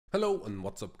Hello and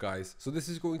what's up guys. So this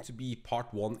is going to be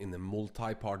part 1 in a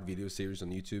multi-part video series on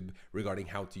YouTube regarding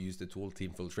how to use the tool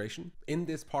TeamFiltration. In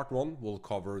this part 1 we'll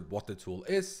cover what the tool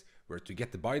is, where to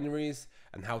get the binaries,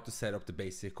 and how to set up the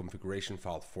basic configuration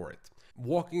file for it.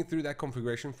 Walking through that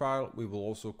configuration file, we will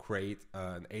also create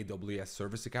an AWS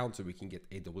service account so we can get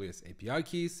AWS API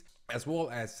keys, as well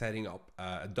as setting up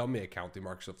a dummy account in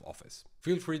Microsoft Office.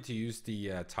 Feel free to use the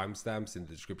timestamps in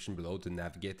the description below to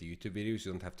navigate the YouTube videos.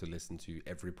 You don't have to listen to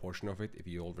every portion of it if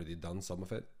you've already done some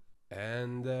of it.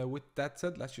 And with that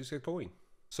said, let's just get going.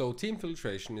 So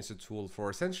TeamFiltration is a tool for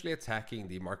essentially attacking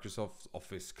the Microsoft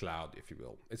Office cloud, if you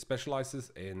will. It specializes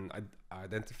in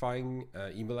identifying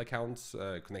email accounts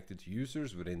connected to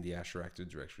users within the Azure Active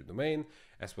Directory domain,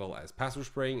 as well as password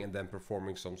spraying, and then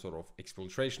performing some sort of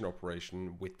exfiltration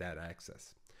operation with that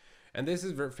access. And this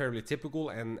is fairly typical,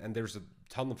 and there's a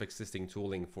ton of existing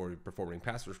tooling for performing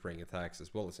password spraying attacks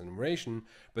as well as enumeration,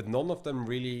 but none of them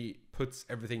really puts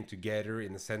everything together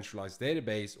in a centralized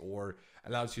database or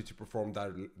allows you to perform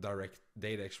direct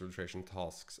data exfiltration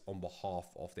tasks on behalf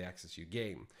of the access you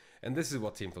gain. And this is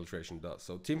what TeamFiltration does.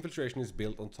 So TeamFiltration is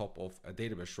built on top of a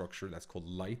database structure that's called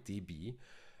LightDB,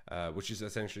 which is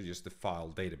essentially just the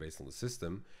file database on the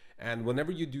system. And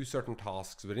whenever you do certain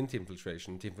tasks within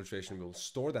TeamFiltration will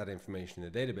store that information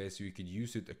in the database so you could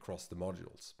use it across the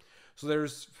modules. So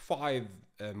there's 5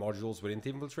 modules within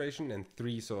TeamFiltration and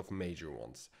 3 sort of major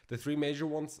ones. The 3 major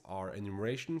ones are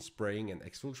enumeration, spraying, and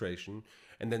exfiltration.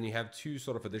 And then you have 2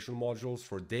 sort of additional modules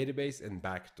for database and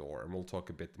backdoor, and we'll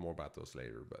talk a bit more about those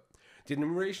later. But the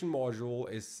enumeration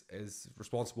module is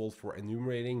responsible for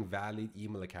enumerating valid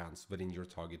email accounts within your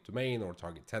target domain or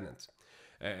target tenant.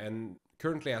 And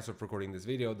currently, as of recording this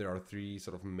video, there are 3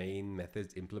 sort of main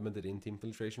methods implemented in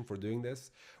TeamFiltration for doing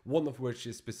this. One of which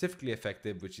is specifically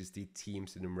effective, which is the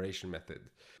Teams enumeration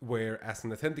method, where as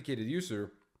an authenticated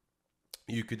user,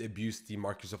 you could abuse the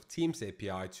Microsoft Teams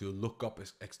API to look up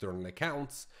external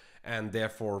accounts and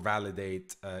therefore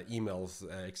validate emails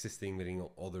existing within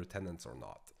other tenants or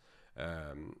not.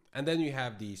 And then you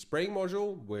have the spraying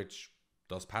module, which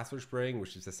does password spraying,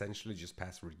 which is essentially just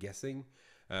password guessing.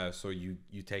 So you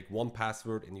take one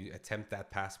password and you attempt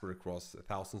that password across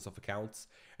thousands of accounts,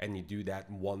 and you do that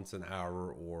once an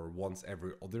hour or once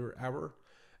every other hour.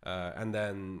 And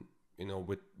then, you know,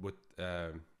 with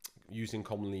using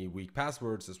commonly weak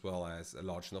passwords as well as a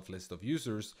large enough list of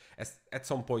users, at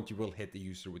some point you will hit the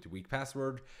user with the weak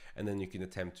password, and then you can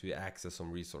attempt to access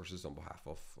some resources on behalf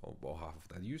of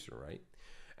that user, right?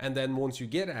 And then once you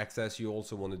get access, you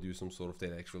also want to do some sort of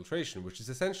data exfiltration, which is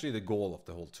essentially the goal of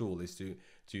the whole tool, is to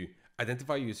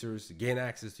identify users, gain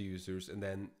access to users, and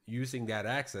then using that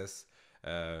access,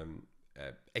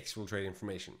 exfiltrate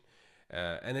information.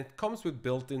 And it comes with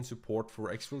built-in support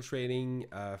for exfiltrating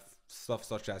stuff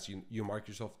such as your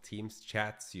Microsoft Teams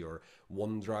chats, your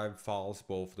OneDrive files,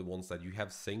 both the ones that you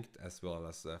have synced as well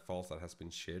as files that has been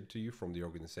shared to you from the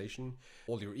organization,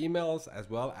 all your emails, as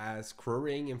well as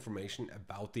querying information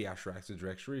about the Azure Active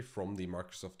Directory from the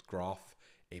Microsoft Graph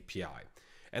API.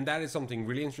 And that is something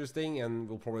really interesting, and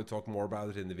we'll probably talk more about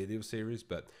it in the video series,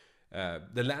 but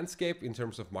the landscape in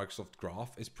terms of Microsoft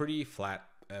Graph is pretty flat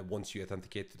once you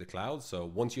authenticate to the cloud. So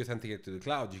once you authenticate to the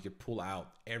cloud, you can pull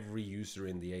out every user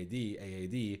in the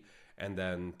AAD and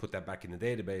then put that back in the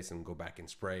database and go back and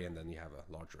spray, and then you have a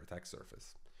larger attack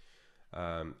surface.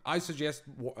 I suggest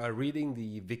reading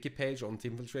the wiki page on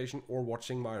TeamFiltration or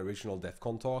watching my original DEF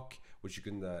CON talk, which you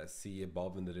can see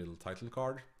above in the little title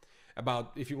card,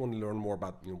 about if you want to learn more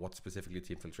about, you know, what specifically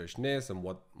TeamFiltration is and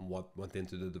what went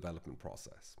into the development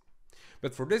process.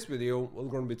 But for this video, we're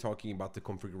going to be talking about the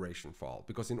configuration file,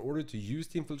 because in order to use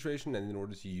TeamFiltration and in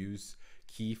order to use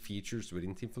key features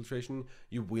within TeamFiltration,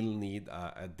 you will need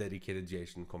a dedicated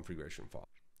JSON configuration file.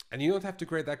 And you don't have to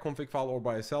create that config file all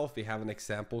by yourself. We have an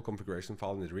example configuration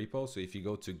file in the repo. So if you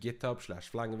go to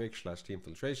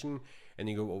github/flangovic/teamfiltration and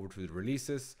you go over to the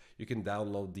releases, you can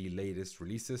download the latest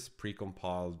releases,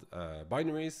 precompiled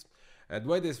binaries. The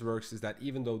way this works is that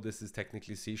even though this is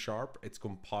technically C#, it's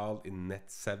compiled in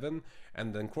net7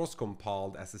 and then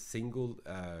cross-compiled as a single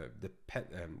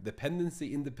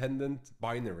dependency-independent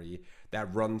binary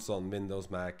that runs on Windows,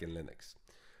 Mac, and Linux.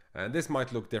 And this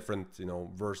might look different, you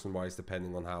know, version-wise,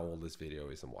 depending on how old this video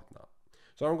is and whatnot.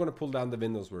 So I'm going to pull down the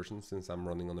Windows version since I'm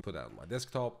running on put that on my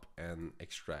desktop and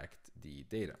extract the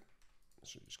data.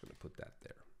 So I'm just going to put that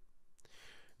there.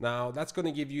 Now that's going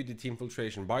to give you the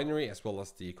TeamFiltration binary as well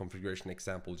as the configuration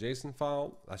example JSON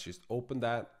file. Let's just open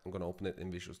that. I'm going to open it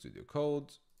in Visual Studio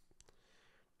Code.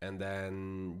 And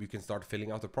then we can start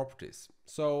filling out the properties.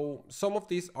 So some of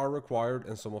these are required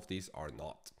and some of these are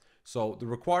not. So the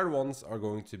required ones are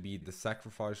going to be the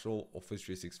sacrificial Office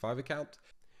 365 account.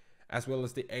 as well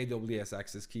as the AWS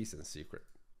access keys and secret.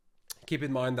 Keep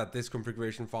in mind that this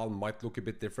configuration file might look a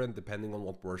bit different depending on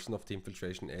what version of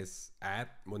TeamFiltration is at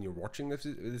when you're watching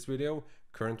this video.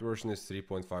 Current version is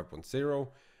 3.5.0.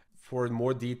 For a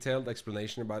more detailed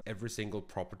explanation about every single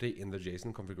property in the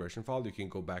JSON configuration file, you can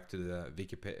go back to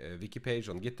the wiki page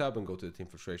on GitHub and go to the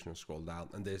TeamFiltration and scroll down.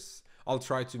 And this, I'll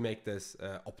try to make this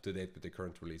up to date with the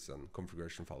current release and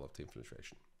configuration file of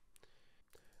TeamFiltration.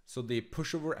 So the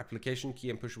pushover application key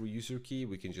and pushover user key,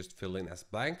 we can just fill in as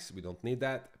blanks. We don't need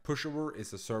that. Pushover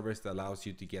is a service that allows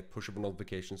you to get pushover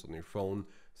notifications on your phone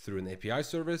through an API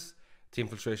service.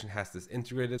 TeamFiltration has this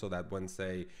integrated so that when,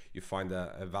 say, you find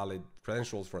a valid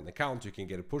credentials for an account, you can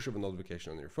get a pushover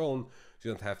notification on your phone. So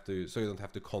you don't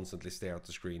have to constantly stare at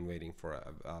the screen waiting for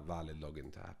a valid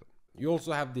login to happen. You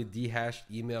also have the dehashed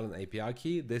email and API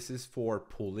key. This is for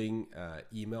pulling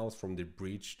emails from the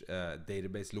breached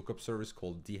database lookup service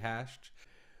called dehashed,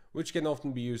 which can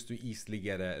often be used to easily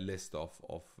get a list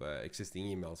of existing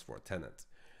emails for a tenant.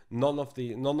 None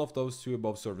of those two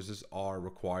above services are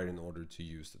required in order to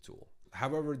use the tool.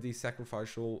 However, the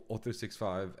sacrificial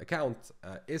O365 account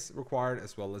is required,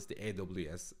 as well as the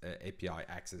AWS API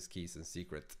access keys and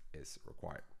secret is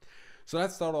required. So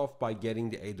let's start off by getting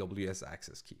the AWS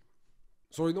access key.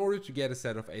 So in order to get a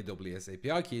set of AWS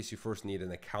API keys, you first need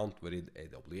an account within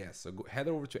AWS. So head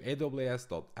over to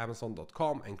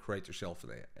aws.amazon.com and create yourself an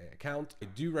account. I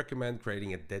do recommend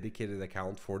creating a dedicated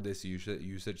account for this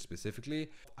usage specifically.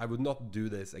 I would not do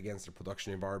this against a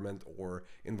production environment or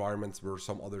environments where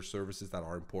some other services that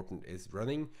are important is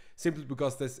running, simply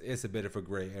because this is a bit of a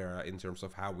gray area in terms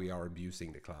of how we are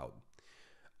abusing the cloud.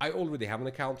 I already have an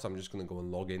account, so I'm just going to go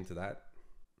and log into that.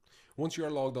 Once you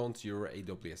are logged on to your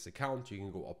AWS account, you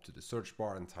can go up to the search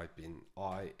bar and type in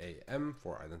IAM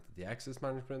for Identity Access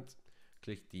Management.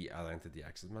 Click the Identity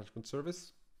Access Management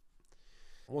service.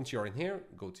 Once you're in here,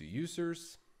 go to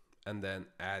Users and then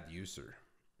Add User.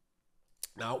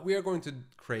 Now we are going to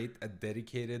create a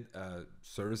dedicated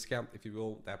service account, if you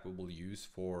will, that we will use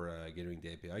for getting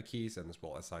the API keys and as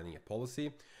well as assigning a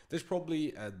policy. There's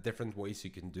probably different ways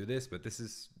you can do this, but this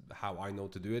is how I know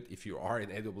to do it. If you are an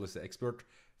AWS expert,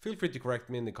 feel free to correct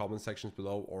me in the comment sections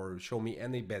below or show me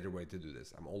any better way to do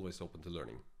this. I'm always open to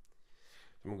learning.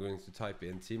 I'm going to type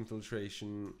in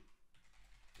TeamFiltration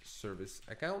service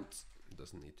account. It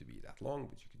doesn't need to be that long,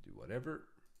 but you can do whatever.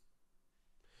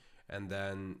 And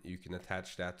then you can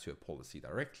attach that to a policy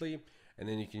directly. And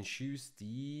then you can choose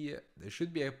there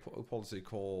should be a policy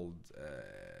called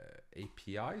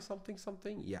API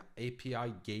something. Yeah,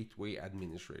 API Gateway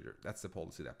Administrator. That's the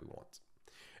policy that we want.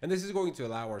 And this is going to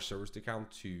allow our service account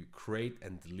to create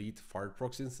and delete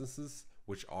Firefox instances,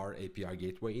 which are API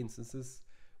Gateway instances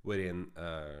within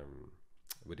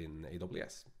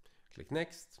AWS. Click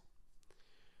Next.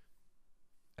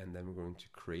 And then we're going to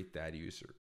create that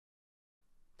user.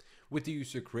 With the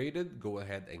user created, go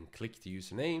ahead and click the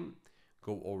username,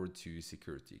 go over to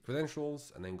security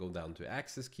credentials, and then go down to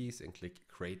access keys and click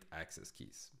create access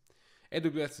keys.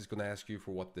 AWS is going to ask you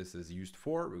for what this is used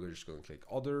for. We're just going to click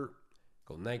other,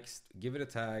 go next, give it a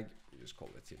tag, just call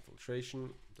it TeamFiltration,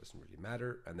 doesn't really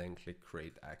matter, and then click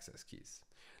create access keys.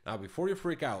 Now, before you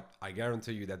freak out, I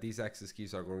guarantee you that these access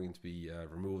keys are going to be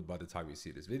removed by the time you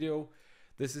see this video.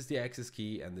 This is the access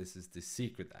key and this is the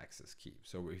secret access key.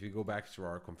 So if you go back to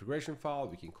our configuration file,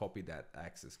 we can copy that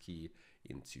access key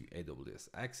into AWS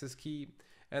access key,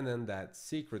 and then that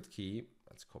secret key,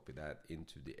 let's copy that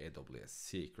into the AWS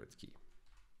secret key.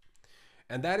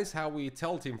 And that is how we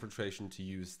tell TeamFiltration to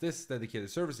use this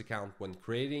dedicated service account when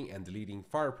creating and deleting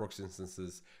Firefox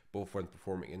instances, both when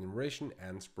performing enumeration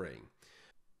and spraying.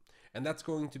 And that's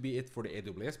going to be it for the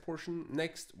AWS portion.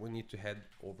 Next, we need to head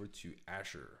over to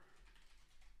Azure.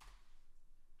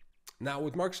 Now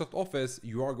with Microsoft Office,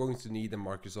 you are going to need a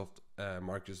Microsoft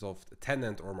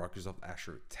tenant or Microsoft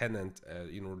Azure tenant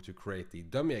in order to create the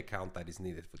dummy account that is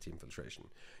needed for TeamFiltration.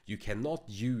 You cannot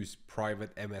use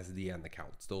private MSDN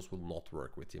accounts. Those will not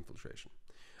work with TeamFiltration.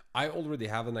 I already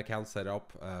have an account set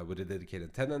up with a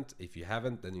dedicated tenant. If you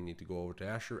haven't, then you need to go over to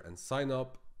Azure and sign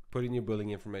up, put in your billing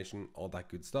information, all that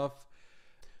good stuff.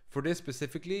 For this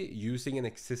specifically, using an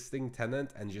existing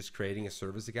tenant and just creating a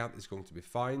service account is going to be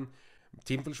fine.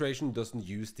 TeamFiltration doesn't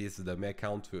use this dummy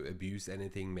account to abuse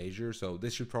anything major, so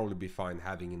this should probably be fine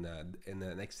having in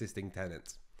an existing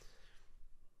tenant.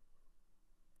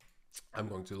 I'm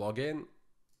going to log in.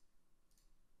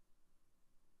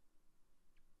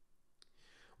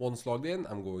 Once logged in,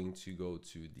 I'm going to go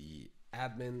to the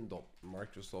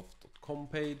admin.microsoft.com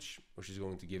page, which is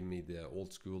going to give me the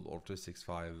old school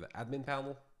O365 admin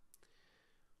panel.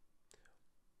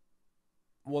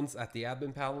 Once at the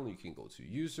admin panel, you can go to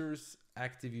users,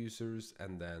 active users,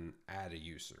 and then add a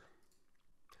user.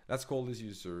 Let's call this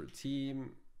user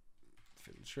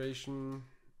TeamFiltration.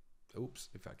 Oops,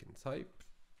 if I can type.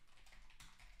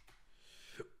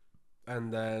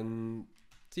 And then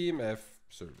TeamF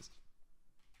service.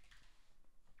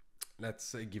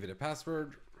 Let's give it a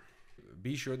password.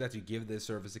 Be sure that you give this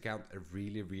service account a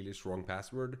really strong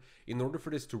password. In order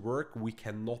for this to work, we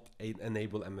cannot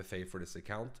enable MFA for this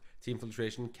account.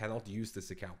 TeamFiltration cannot use this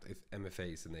account if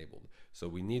MFA is enabled. So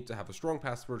we need to have a strong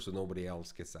password so nobody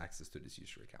else gets access to this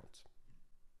user account.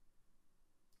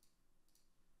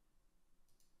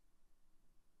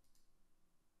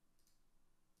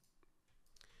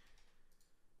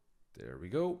 There we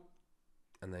go.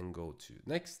 And then go to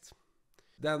next.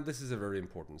 Then this is a very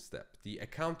important step. The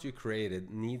account you created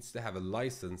needs to have a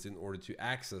license in order to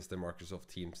access the Microsoft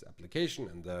Teams application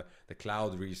and the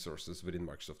cloud resources within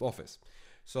Microsoft Office.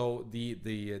 So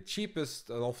the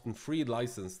cheapest and often free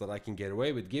license that I can get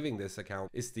away with giving this account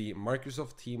is the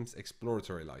Microsoft Teams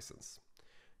Exploratory license.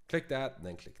 Click that,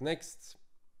 then click next,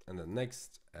 and then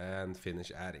next, and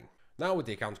finish adding. Now with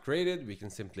the account created, we can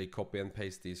simply copy and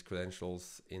paste these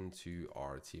credentials into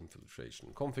our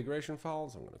TeamFiltration configuration file.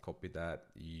 So I'm going to copy that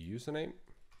username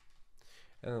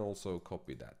and also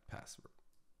copy that password.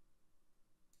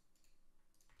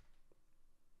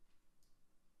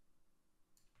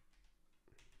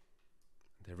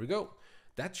 There we go.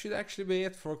 That should actually be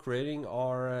it for creating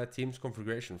our Teams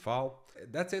configuration file.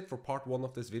 That's it for part 1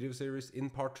 of this video series. In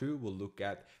part 2, we'll look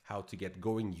at how to get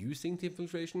going using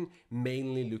TeamFiltration,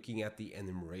 mainly looking at the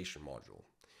enumeration module.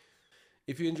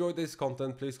 If you enjoyed this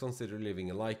content, please consider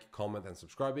leaving a like, comment, and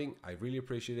subscribing. I really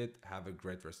appreciate it. Have a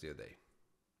great rest of your day.